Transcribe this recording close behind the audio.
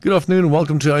Good afternoon and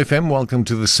welcome to OFM. Welcome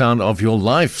to the Sound of Your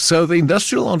Life. So the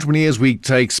Industrial Entrepreneurs Week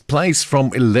takes place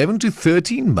from 11 to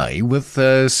 13 May with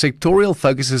sectorial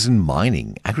focuses in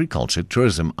mining, agriculture,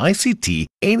 tourism, ICT,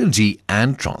 energy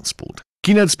and transport.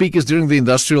 Keynote speakers during the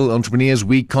Industrial Entrepreneurs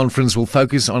Week conference will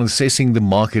focus on assessing the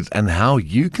market and how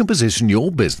you can position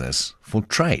your business for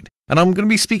trade. And I'm going to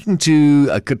be speaking to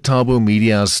Kathabo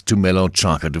Media's Tumelo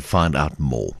Chaka to find out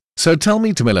more. So tell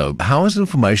me, Tumelo, how has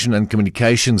information and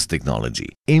communications technology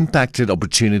impacted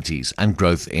opportunities and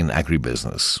growth in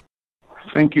agribusiness?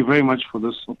 Thank you very much for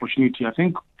this opportunity. I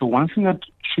think the one thing that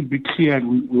should be clear, and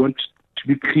we want to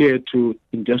be clear to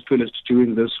industrialists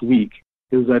during this week,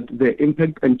 is that the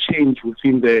impact and change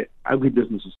within the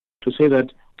agribusinesses. To say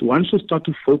that one should start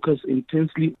to focus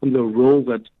intensely on the role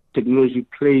that technology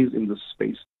plays in this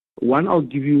space. One I'll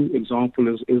give you example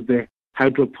is the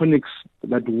hydroponics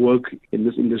that work in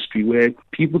this industry, where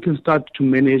people can start to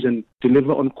manage and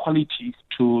deliver on quality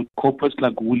to corporates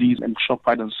like Woolies and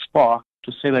Shoprite and Spar,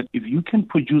 to say that if you can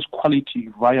produce quality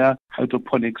via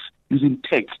hydroponics using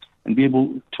text and be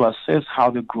able to assess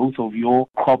how the growth of your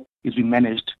crop is being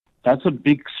managed, that's a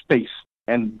big space.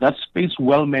 And that space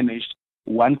well managed,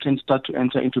 one can start to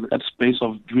enter into that space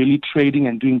of really trading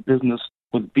and doing business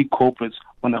with big corporates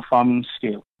on a farming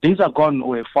scale. Days are gone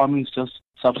where farming is just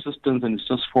subsistence and it's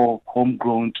just for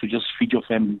homegrown to just feed your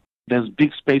family. There's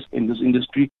big space in this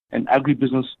industry, and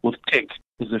agribusiness with tech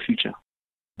is the future.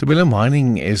 Tumelo,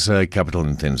 mining is a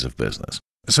capital-intensive business.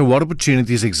 So what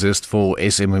opportunities exist for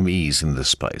SMMEs in this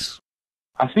space?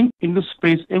 I think in this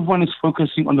space, everyone is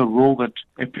focusing on the role that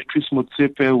a Patrice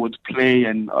Motsepe would play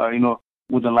and,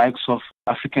 with the likes of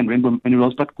African Rainbow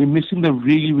Minerals, but we're missing the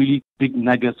really, really big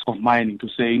nuggets of mining to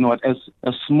say,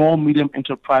 as small, medium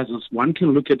enterprises, one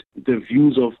can look at the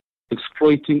views of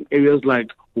exploiting areas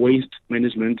like waste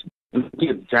management and looking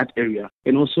at that area.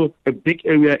 And also a big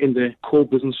area in the core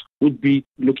business would be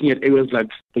looking at areas like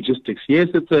logistics. Yes,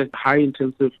 it's a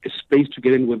high-intensive space to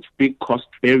get in with big cost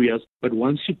barriers, but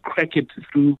once you crack it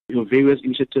through your various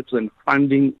initiatives and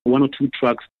funding one or two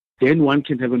trucks, then one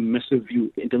can have a massive view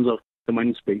in terms of the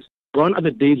mining space. Gone are the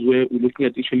days where we're looking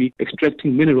at actually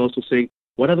extracting minerals to say,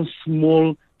 what are the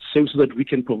small services that we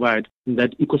can provide in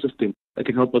that ecosystem that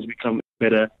can help us become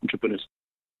better entrepreneurs?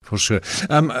 For sure.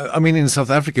 In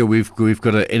South Africa, we've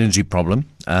got an energy problem.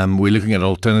 We're looking at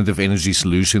alternative energy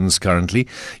solutions currently.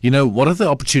 What are the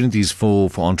opportunities for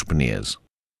entrepreneurs?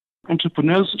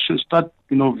 Entrepreneurs should start,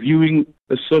 viewing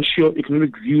the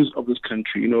socio-economic views of this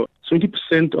country.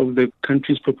 20% of the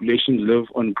country's population live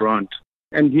on grant.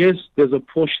 And yes, there's a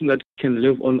portion that can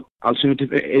live on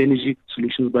alternative energy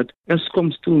solutions, but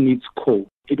Eskom still needs coal.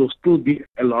 It will still be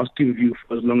a lasting view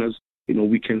for as long as,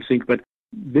 we can think. But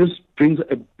this brings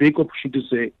a big opportunity to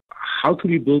say, how can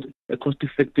we build a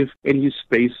cost-effective energy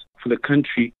space for the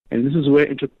country? And this is where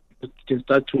entrepreneurs can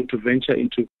start to venture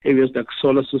into areas like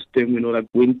solar system, like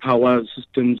wind power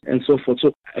systems and so forth.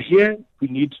 So here we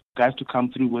need guys to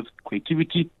come through with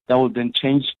creativity that will then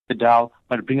change the dial,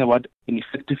 but bring about an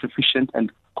effective, efficient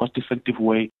and cost-effective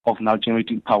way of now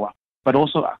generating power. But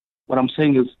also what I'm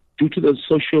saying is, due to the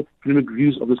socio-economic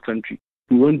views of this country,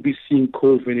 we won't be seeing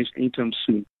coal vanish anytime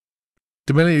soon.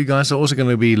 Tumelo, you guys are also going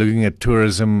to be looking at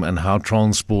tourism and how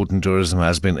transport and tourism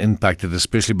has been impacted,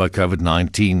 especially by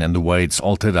COVID-19 and the way it's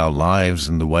altered our lives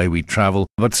and the way we travel.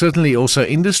 But certainly also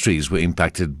industries were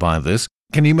impacted by this.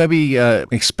 Can you maybe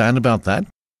expand about that?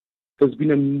 There's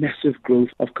been a massive growth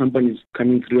of companies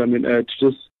coming through. To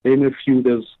just name a few,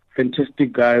 there's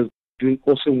fantastic guys doing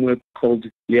awesome work called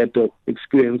Leato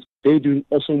Experience. They're doing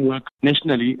awesome work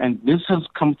nationally, and this has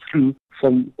come through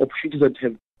from opportunities that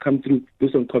have come through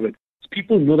based on COVID.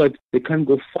 People know that they can't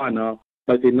go far now,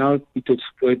 but they now need to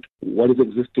exploit what is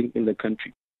existing in the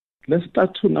country. Let's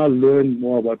start to now learn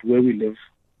more about where we live,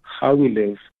 how we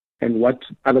live, and what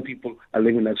other people are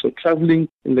living like. So traveling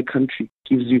in the country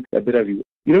gives you a better view.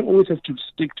 You don't always have to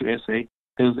stick to SA.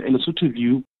 There's a Lesotho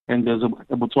view, and there's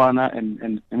a Botswana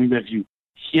and Namibia view.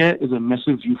 Here is a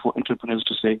massive view for entrepreneurs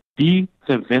to say, be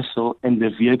the vessel and the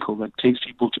vehicle that takes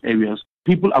people to areas.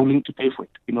 People are willing to pay for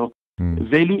it.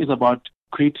 Value is about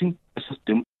creating a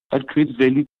system that creates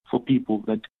value for people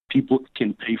that people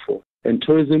can pay for. And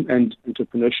tourism and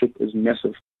entrepreneurship is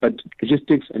massive, but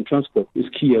logistics and transport is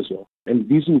key as well. And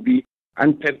these will be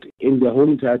unpacked in their whole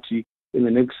entirety in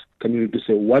the next community to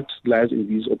say what lies in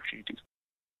these opportunities.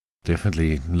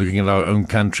 Definitely. Looking at our own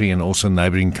country and also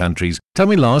neighboring countries. Tell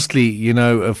me lastly,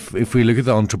 if we look at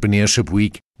the Entrepreneurship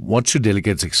Week, what should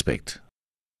delegates expect?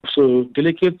 So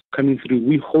delegates coming through,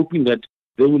 we're hoping that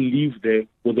they will leave there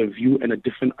with a view and a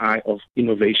different eye of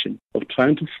innovation, of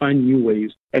trying to find new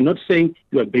ways, and not saying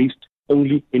you are based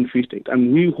only in Free State.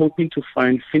 And we're hoping to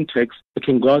find fintechs that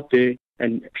can go out there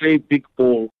and play big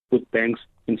ball with banks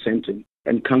in Sandton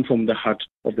and come from the heart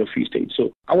of the Free State.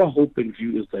 So our hope and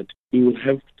view is that we will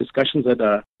have discussions that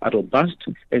are robust,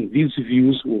 and these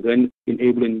views will then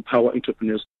enable and empower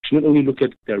entrepreneurs to not only look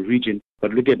at their region,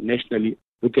 but look at nationally,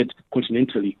 look at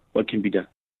continentally what can be done.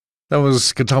 That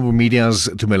was Kathabo Media's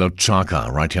Tumelo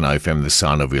Chaka, right here on IFM, The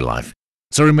Sound of Your Life.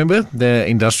 So remember, the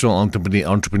Industrial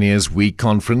Entrepreneurs Week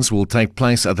conference will take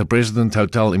place at the President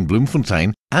Hotel in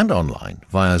Bloemfontein and online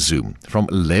via Zoom from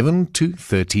 11 to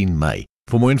 13 May.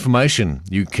 For more information,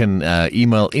 you can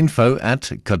email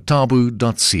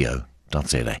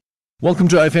info@kathabo.co.za. Welcome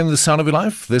to IFM, The Sound of Your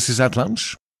Life. This is At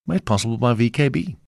Lunch, made possible by VKB.